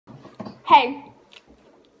Hey,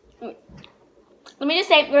 let me just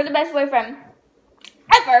say, you're the best boyfriend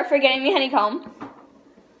ever for getting me honeycomb.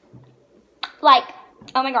 Like,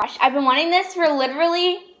 oh my gosh, I've been wanting this for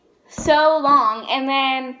literally so long, and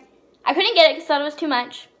then I couldn't get it because I thought it was too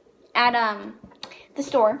much at the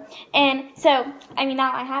store. And so, I mean,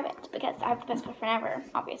 now I have it because I have the best boyfriend ever,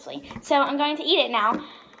 obviously. So I'm going to eat it now.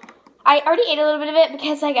 I already ate a little bit of it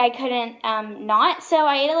because like I couldn't not. So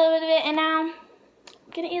I ate a little bit of it, and now I'm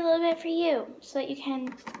gonna eat a little bit for you so that you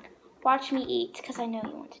can watch me eat because I know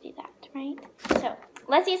you want to do that, right? So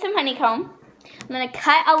let's eat some honeycomb. I'm gonna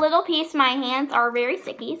cut a little piece. My hands are very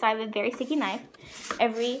sticky, so I have a very sticky knife.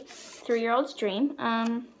 Every 3-year-old's dream.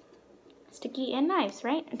 Sticky and knives,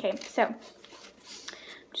 right? Okay, so I'm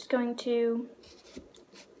just going to.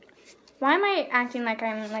 Why am I acting like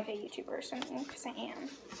I'm like a YouTuber or something? Because I am.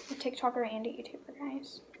 A TikToker and a YouTuber,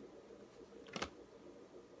 guys.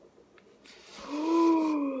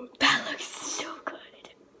 That looks so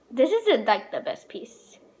good. This is like the best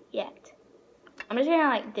piece yet. I'm just gonna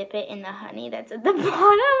like dip it in the honey that's at the bottom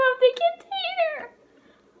of the container.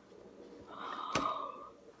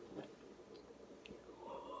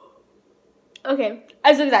 Okay,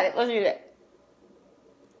 I'm so excited. Let's do it.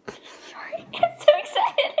 Sorry, I'm so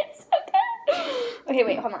excited. It's so good. Okay,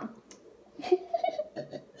 wait, hold on.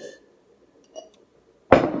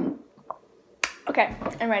 Okay,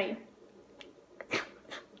 I'm ready.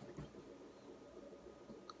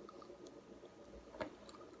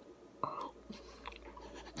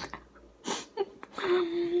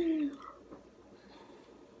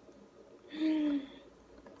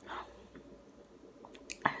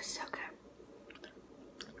 That was so good.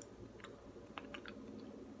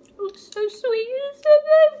 It's so sweet. It's so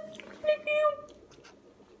good. Thank you.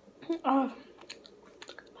 Oh,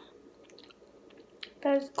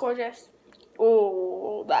 that is gorgeous.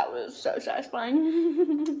 Oh, that was so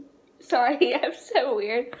satisfying. Sorry, I'm so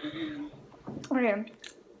weird. Okay.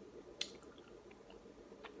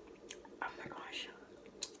 Oh my gosh.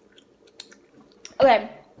 Okay.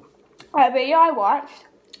 A video I watched.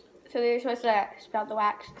 So they're supposed to sprout the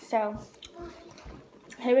wax. So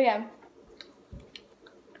here we go.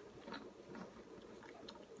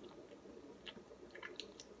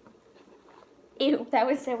 Ew, that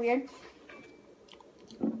was so weird.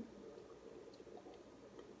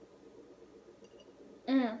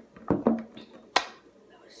 That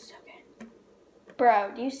was so good.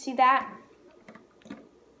 Bro, do you see that?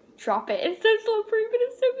 Drop it. It's so slippery, but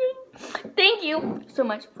it's so good. Thank you so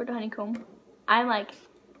much for the honeycomb. I'm like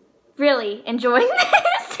really enjoying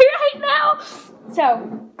this right now.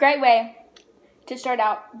 So, great way to start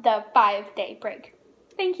out the 5-day break.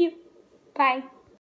 Thank you. Bye.